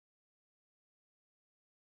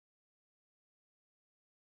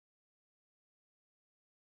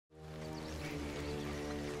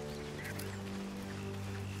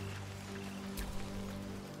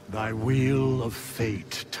Thy wheel of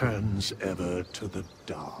fate turns ever to the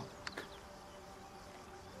dark.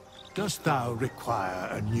 Dost thou require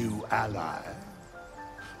a new ally?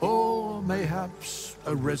 Or mayhaps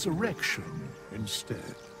a resurrection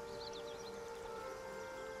instead?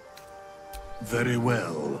 Very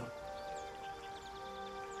well.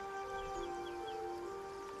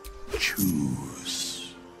 Choose.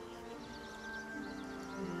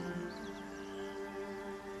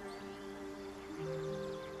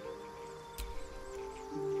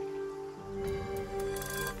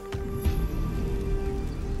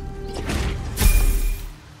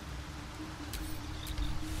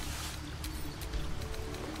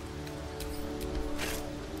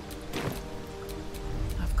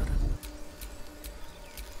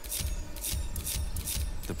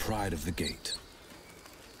 The pride of the gate.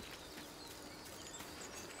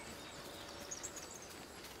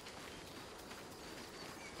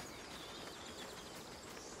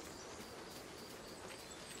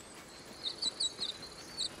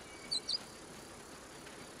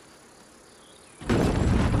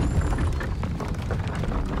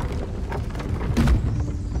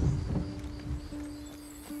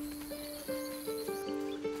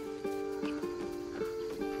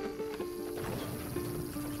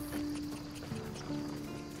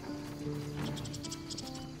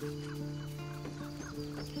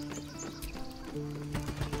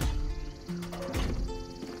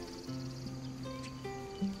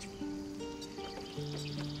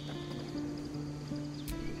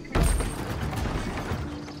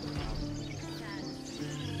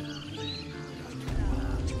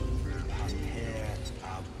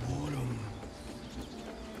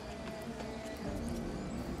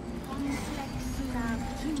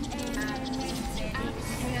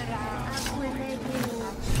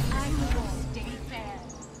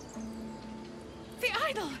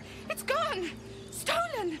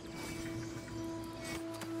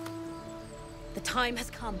 The time has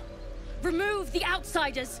come. Remove the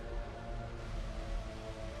outsiders!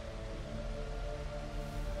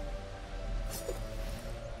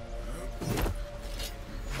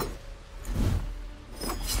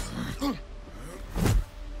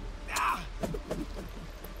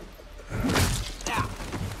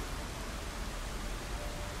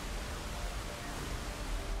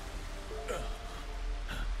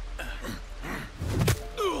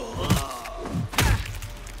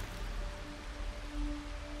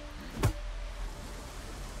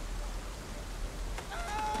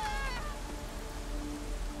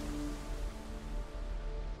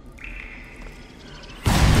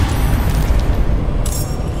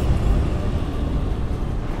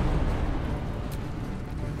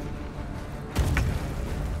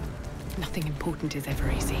 Nothing important is ever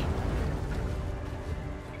easy.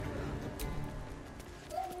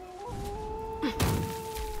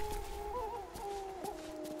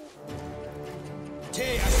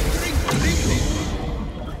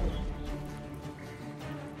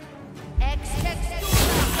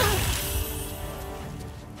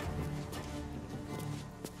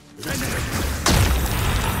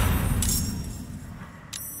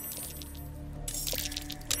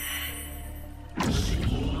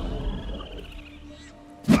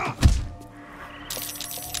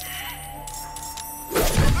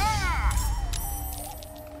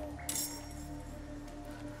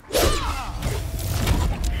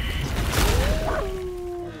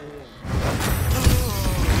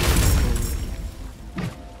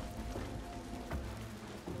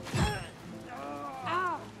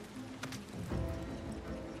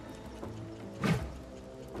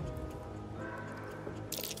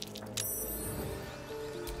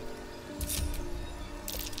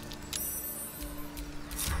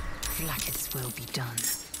 Blackets will be done.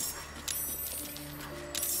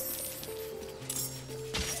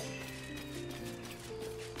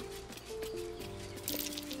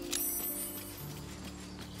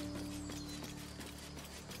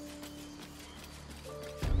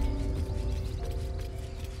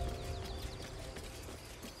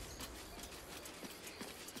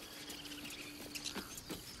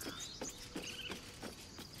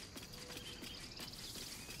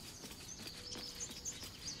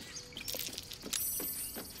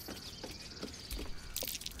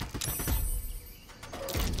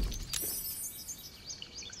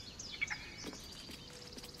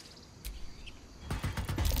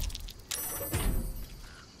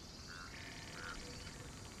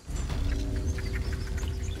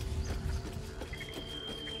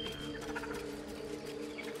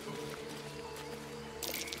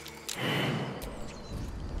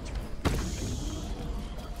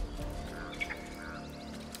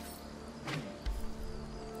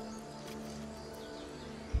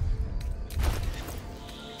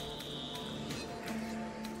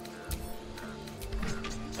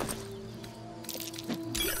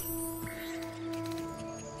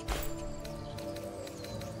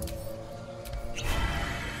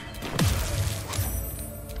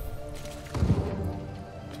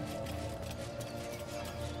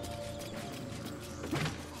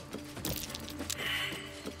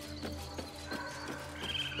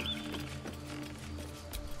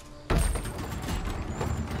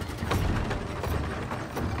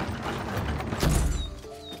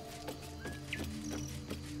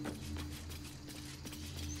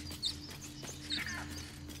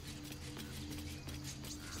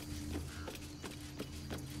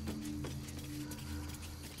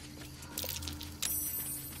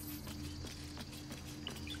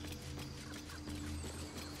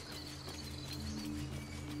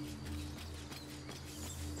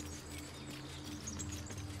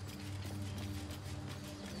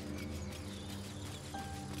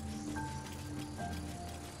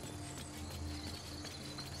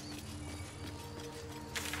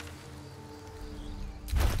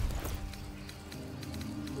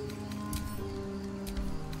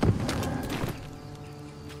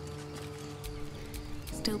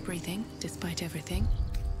 Still breathing, despite everything.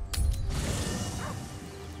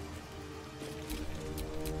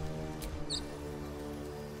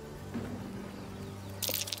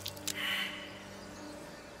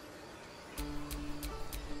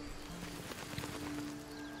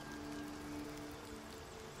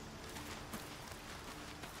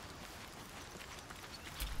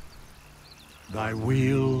 Thy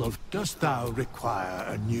wheel of... Dost thou require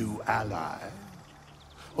a new ally?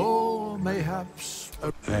 Or mayhaps...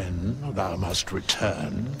 Then thou must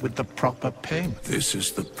return with the proper payment. This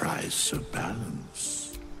is the price of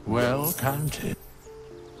balance. Well counted.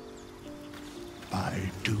 By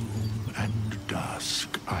doom and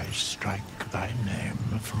dusk I strike thy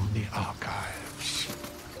name from the archives.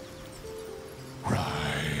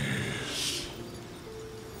 Rise.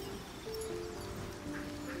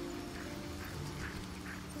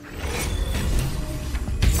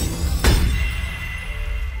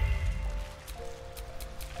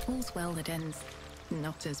 All's well that ends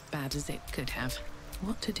not as bad as it could have.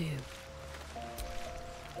 What to do?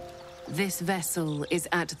 This vessel is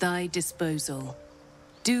at thy disposal.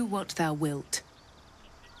 Do what thou wilt.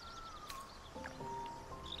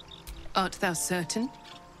 Art thou certain?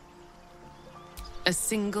 A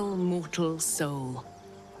single mortal soul,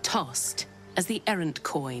 tossed as the errant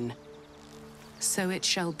coin. So it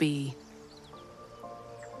shall be.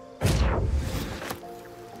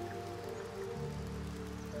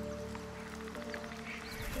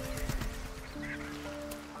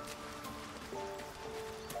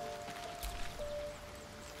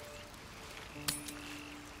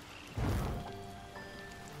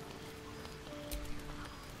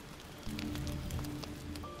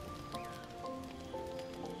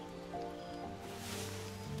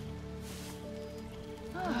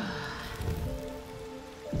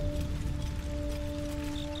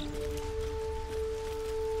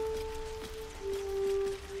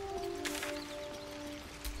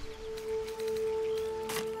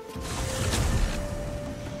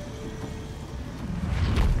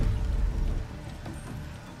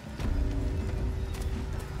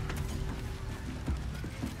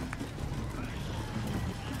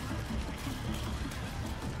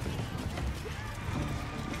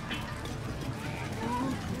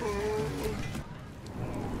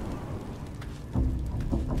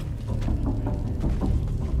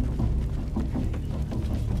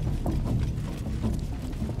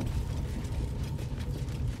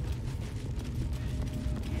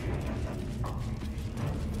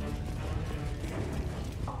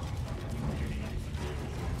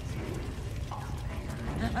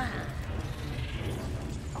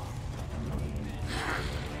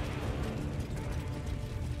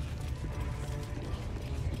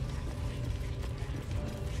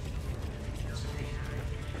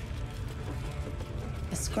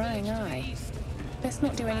 A scrying eye. Best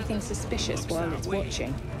not do anything suspicious while it's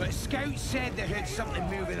watching. But scouts said they heard something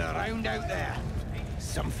moving around out there.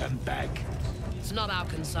 Something big. It's not our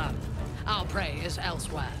concern. Our prey is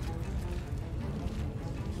elsewhere.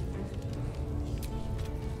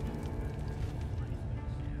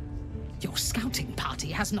 Your scouting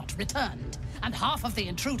party has not returned, and half of the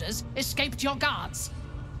intruders escaped your guards.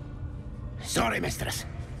 Sorry, mistress.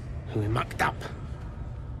 We mucked up.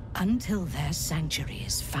 Until their sanctuary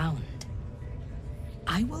is found,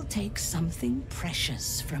 I will take something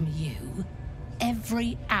precious from you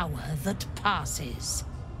every hour that passes.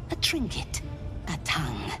 A trinket, a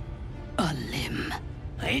tongue, a limb.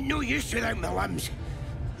 I ain't no use without my limbs.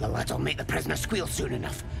 The lad'll make the prisoner squeal soon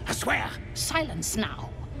enough, I swear. Silence now,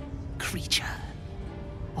 creature,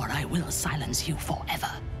 or I will silence you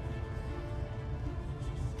forever.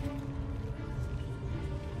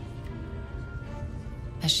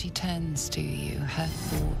 As she turns to you, her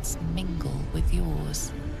thoughts mingle with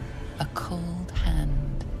yours. A cold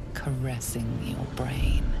hand caressing your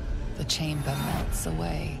brain. The chamber melts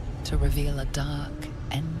away to reveal a dark,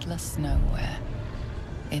 endless nowhere.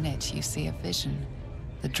 In it, you see a vision.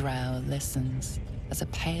 The drow listens as a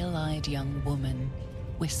pale-eyed young woman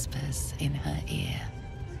whispers in her ear.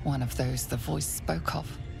 One of those the voice spoke of.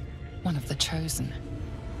 One of the chosen.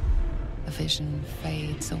 The vision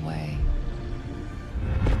fades away.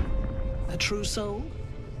 A true soul?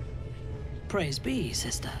 Praise be,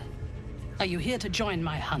 sister. Are you here to join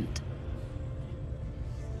my hunt?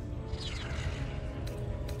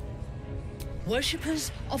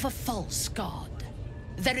 Worshippers of a false god.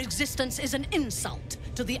 Their existence is an insult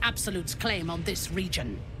to the Absolute's claim on this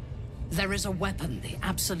region. There is a weapon the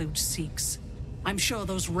Absolute seeks. I'm sure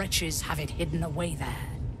those wretches have it hidden away there.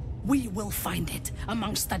 We will find it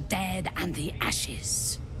amongst the dead and the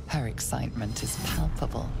ashes. Her excitement is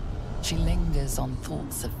palpable. She lingers on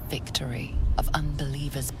thoughts of victory, of unbelievable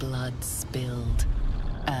Reaver's blood spilled,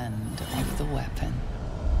 and of the weapon.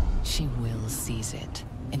 She will seize it,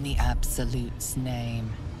 in the Absolute's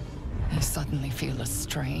name. You suddenly feel a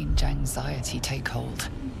strange anxiety take hold.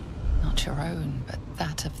 Not your own, but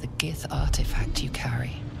that of the Gith artifact you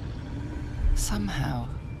carry. Somehow,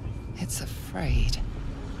 it's afraid.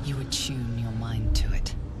 You attune your mind to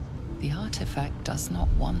it. The artifact does not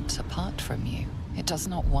want to part from you. It does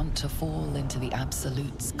not want to fall into the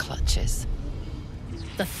Absolute's clutches.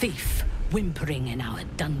 The thief, whimpering in our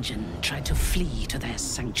dungeon, tried to flee to their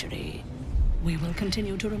sanctuary. We will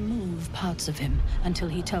continue to remove parts of him until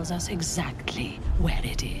he tells us exactly where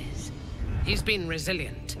it is. He's been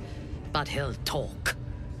resilient, but he'll talk.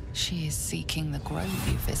 She is seeking the grove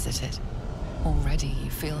you visited. Already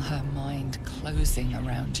you feel her mind closing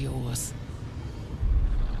around yours.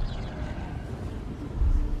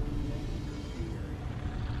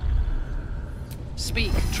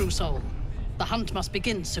 Speak, true soul. The hunt must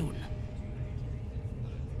begin soon.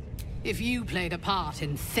 If you played a part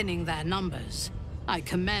in thinning their numbers, I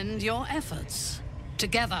commend your efforts.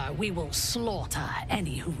 Together, we will slaughter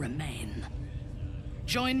any who remain.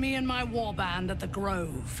 Join me in my warband at the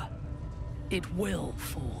Grove. It will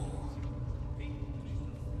fall.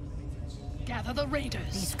 Gather the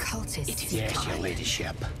raiders. These cultists. It is Yes, your time.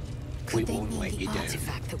 ladyship. Could We they won't mean let the you down.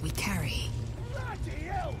 artifact that we carry?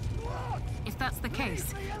 If that's the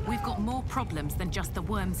case, we've got more problems than just the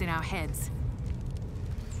worms in our heads.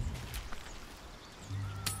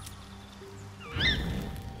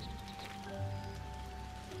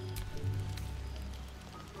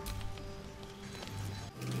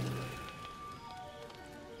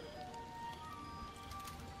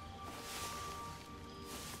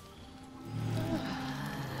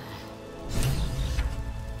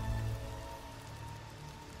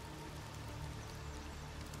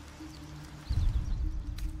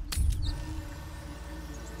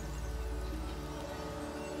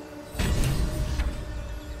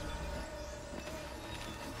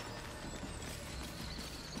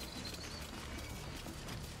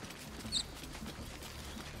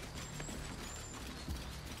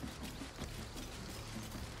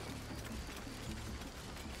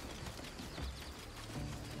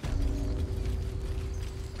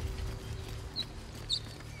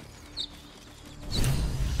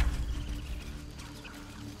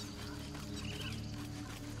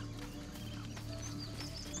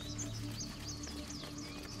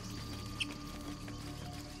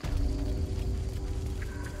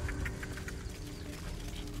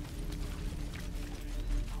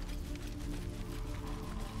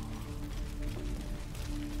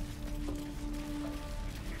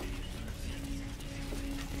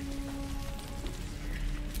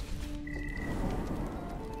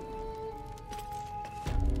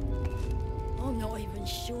 I'm not even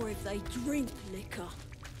sure if they drink liquor.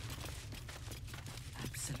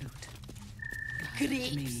 Absolute.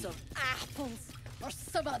 Grapes or apples or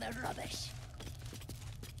some other rubbish.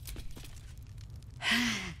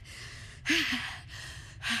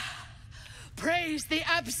 Praise the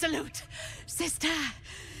Absolute, sister.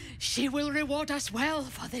 She will reward us well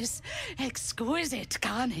for this exquisite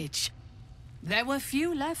carnage. There were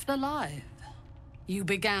few left alive. You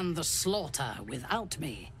began the slaughter without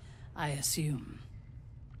me, I assume.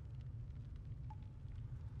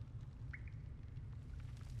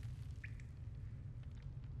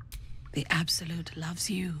 The Absolute loves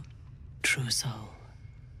you, true soul.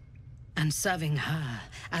 And serving her,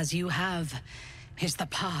 as you have, is the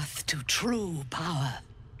path to true power.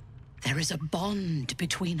 There is a bond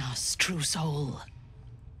between us, true soul.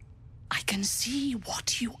 I can see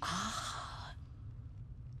what you are,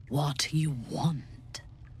 what you want,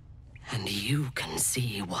 and you can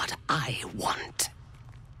see what I want.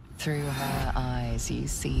 Through her eyes you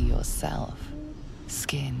see yourself.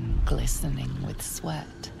 Skin glistening with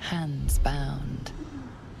sweat, hands bound.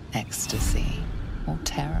 Ecstasy or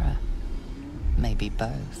terror. Maybe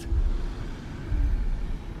both.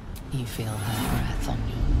 You feel her breath on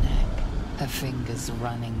your neck, her fingers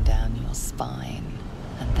running down your spine,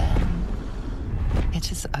 and then it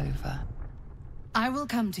is over. I will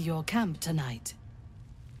come to your camp tonight.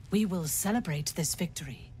 We will celebrate this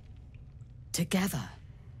victory. Together.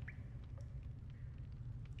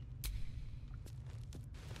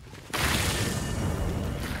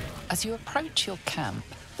 As you approach your camp,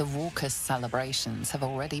 the raucous celebrations have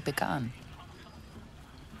already begun.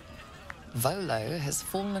 Volo has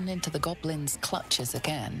fallen into the goblin's clutches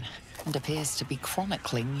again and appears to be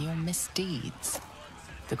chronicling your misdeeds.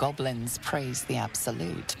 The goblins praise the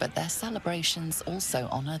Absolute, but their celebrations also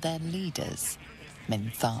honor their leaders,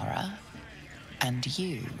 Minthara and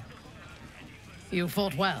you. You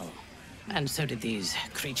fought well. And so did these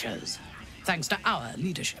creatures, thanks to our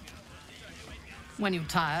leadership. When you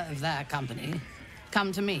tire of their company,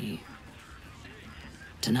 come to me.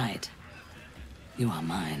 Tonight, you are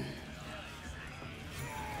mine.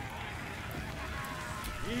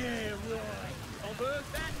 Yeah, right. I've heard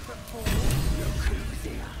that before. Look who's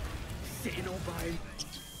here. Sitting all by...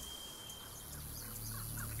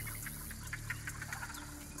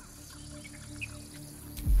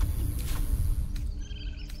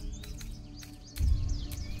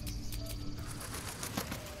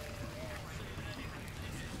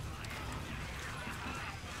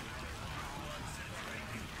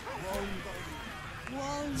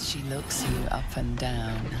 She looks you up and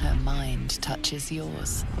down. Her mind touches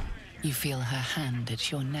yours. You feel her hand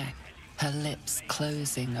at your neck, her lips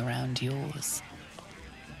closing around yours.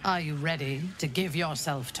 Are you ready to give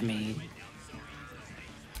yourself to me?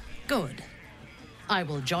 Good. I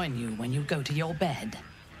will join you when you go to your bed.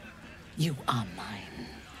 You are mine.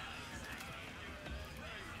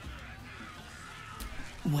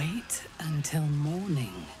 Wait until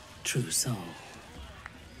morning, true soul.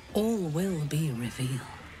 All will be revealed.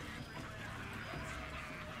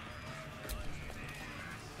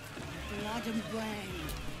 Blood and brain,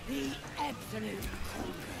 the absolute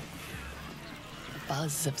conqueror. The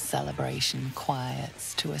buzz of celebration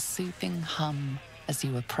quiets to a soothing hum as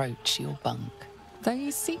you approach your bunk. Though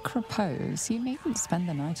you seek repose, you needn't spend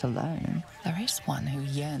the night alone. There is one who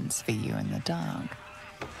yearns for you in the dark.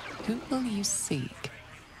 Who will you seek?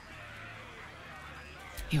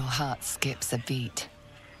 Your heart skips a beat.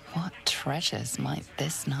 What treasures might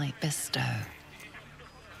this night bestow?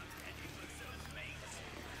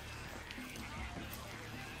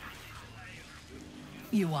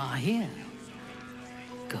 You are here.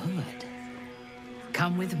 Good.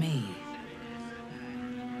 Come with me.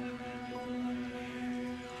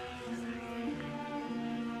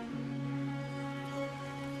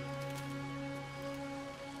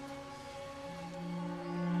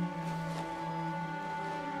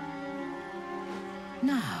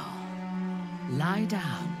 Now, lie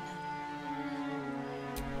down.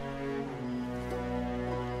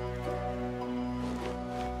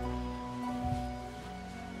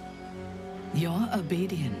 Your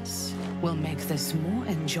obedience will make this more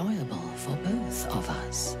enjoyable for both of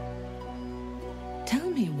us. Tell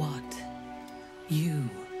me what you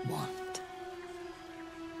want,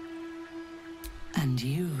 and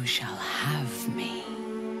you shall have me.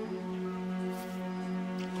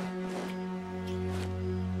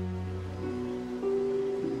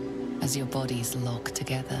 As your bodies lock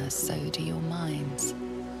together, so do your minds.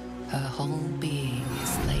 Her whole being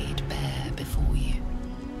is laid bare before you.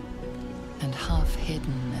 And half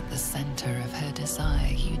hidden at the center of her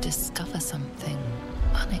desire, you discover something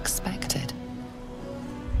unexpected.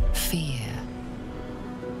 Fear.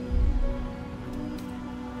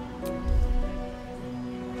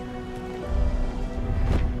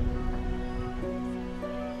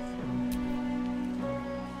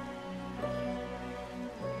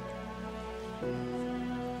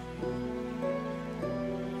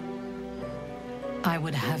 I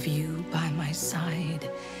would have you by my side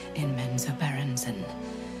in Minthara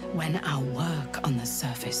when our work on the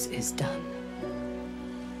surface is done.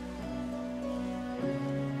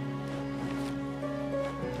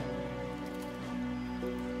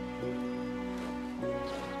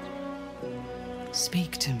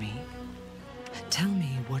 Speak to me. Tell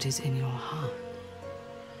me what is in your heart.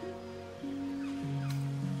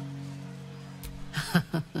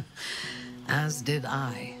 As did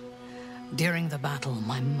I. During the battle,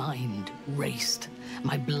 my mind raced,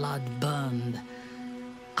 my blood burned.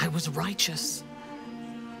 I was righteous.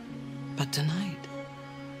 But tonight,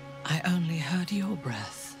 I only heard your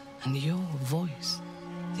breath and your voice.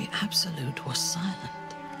 The Absolute was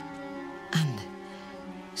silent. And,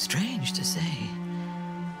 strange to say,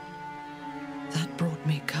 that brought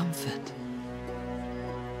me comfort.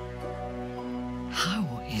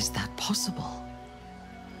 How is that possible?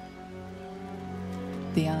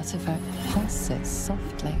 The artifact pulsates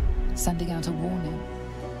softly, sending out a warning.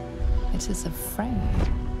 It is afraid.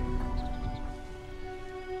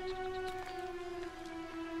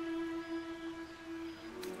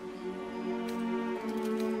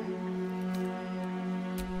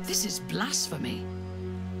 This is blasphemy.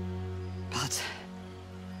 But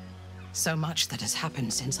so much that has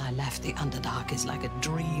happened since I left the Underdark is like a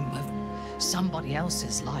dream of somebody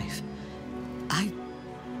else's life. I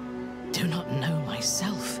do not know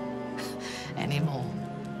myself anymore,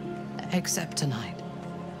 except tonight.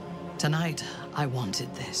 Tonight, I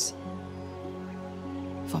wanted this.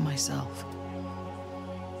 For myself.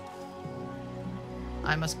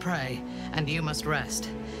 I must pray, and you must rest.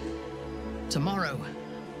 Tomorrow,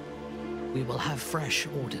 we will have fresh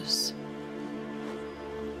orders.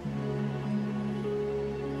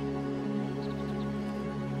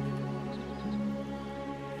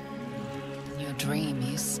 In your dream,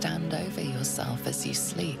 you stand over yourself as you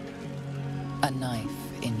sleep. A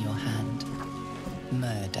knife in your hand.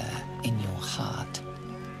 Murder in your heart.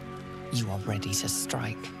 You are ready to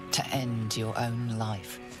strike, to end your own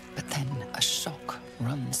life. But then a shock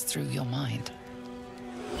runs through your mind.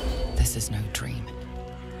 This is no dream.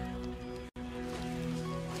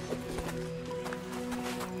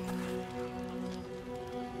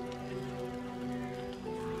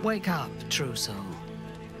 Wake up, true soul.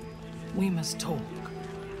 We must talk.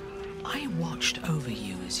 I watched over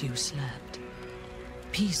you as you slept,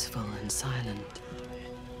 peaceful and silent.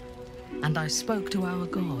 And I spoke to our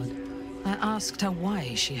god. I asked her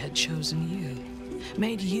why she had chosen you,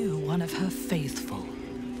 made you one of her faithful,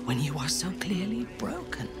 when you are so clearly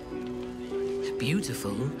broken.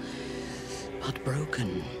 Beautiful, but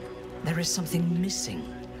broken. There is something missing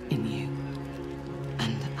in you,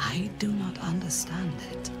 and I do not understand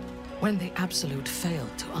it. When the Absolute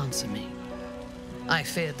failed to answer me, I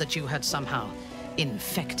feared that you had somehow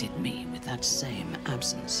infected me with that same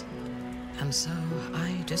absence. And so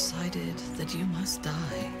I decided that you must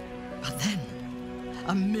die. But then,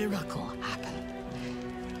 a miracle happened.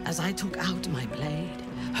 As I took out my blade,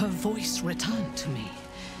 her voice returned to me,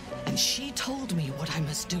 and she told me what I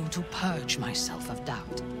must do to purge myself of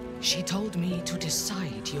doubt. She told me to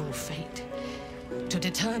decide your fate, to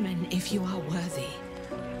determine if you are worthy.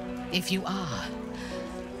 If you are,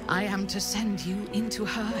 I am to send you into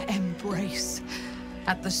her embrace,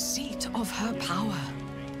 at the seat of her power.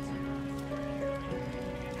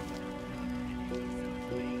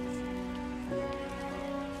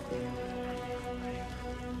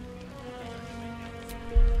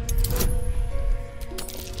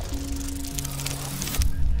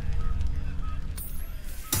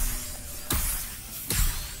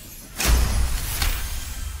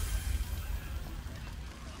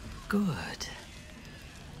 Good.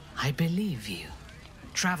 I believe you.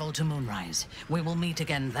 Travel to Moonrise. We will meet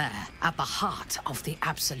again there, at the heart of the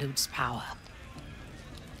Absolute's power.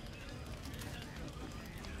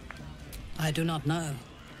 I do not know,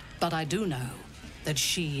 but I do know that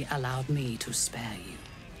she allowed me to spare you.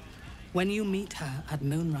 When you meet her at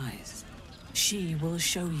Moonrise, she will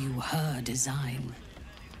show you her design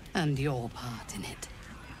and your part in it.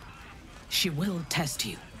 She will test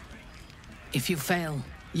you. If you fail,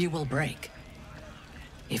 you will break.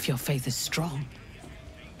 If your faith is strong,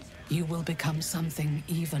 you will become something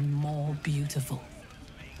even more beautiful.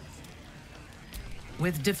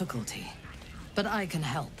 With difficulty, but I can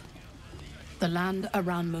help. The land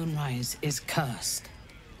around Moonrise is cursed.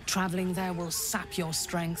 Traveling there will sap your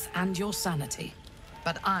strength and your sanity,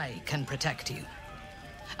 but I can protect you.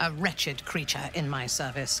 A wretched creature in my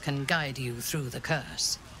service can guide you through the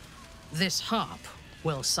curse. This harp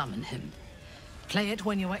will summon him. Play it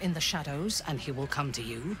when you are in the shadows, and he will come to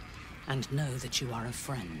you, and know that you are a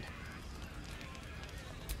friend.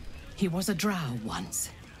 He was a drow once.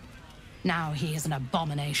 Now he is an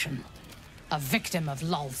abomination, a victim of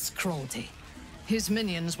Lolth's cruelty. His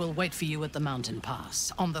minions will wait for you at the mountain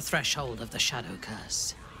pass, on the threshold of the Shadow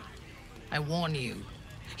Curse. I warn you,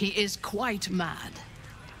 he is quite mad,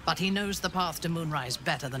 but he knows the path to Moonrise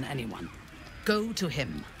better than anyone. Go to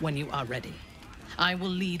him when you are ready. I will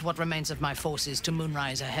lead what remains of my forces to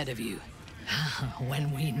Moonrise ahead of you.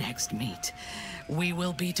 When we next meet, we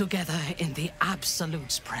will be together in the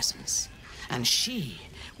Absolute's presence, and she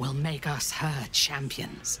will make us her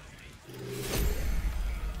champions.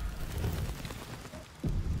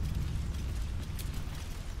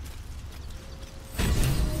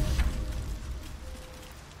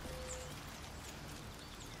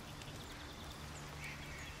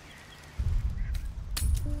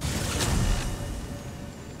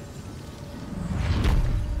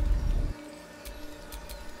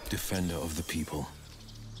 Defender of the people.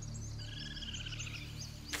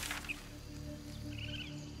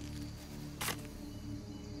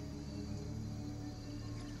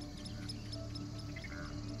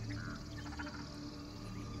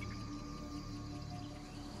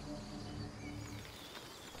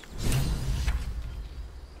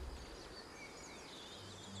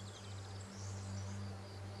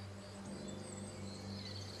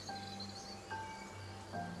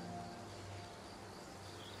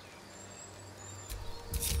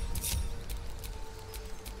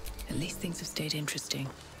 At least things have stayed interesting.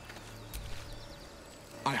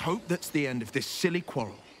 I hope that's the end of this silly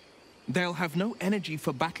quarrel. They'll have no energy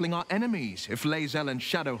for battling our enemies if Lae'zel and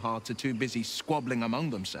Shadowheart are too busy squabbling among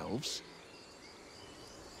themselves.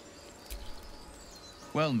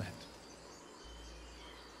 Well met.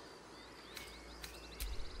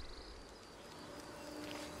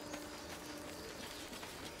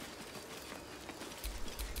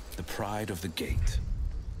 The pride of the gate.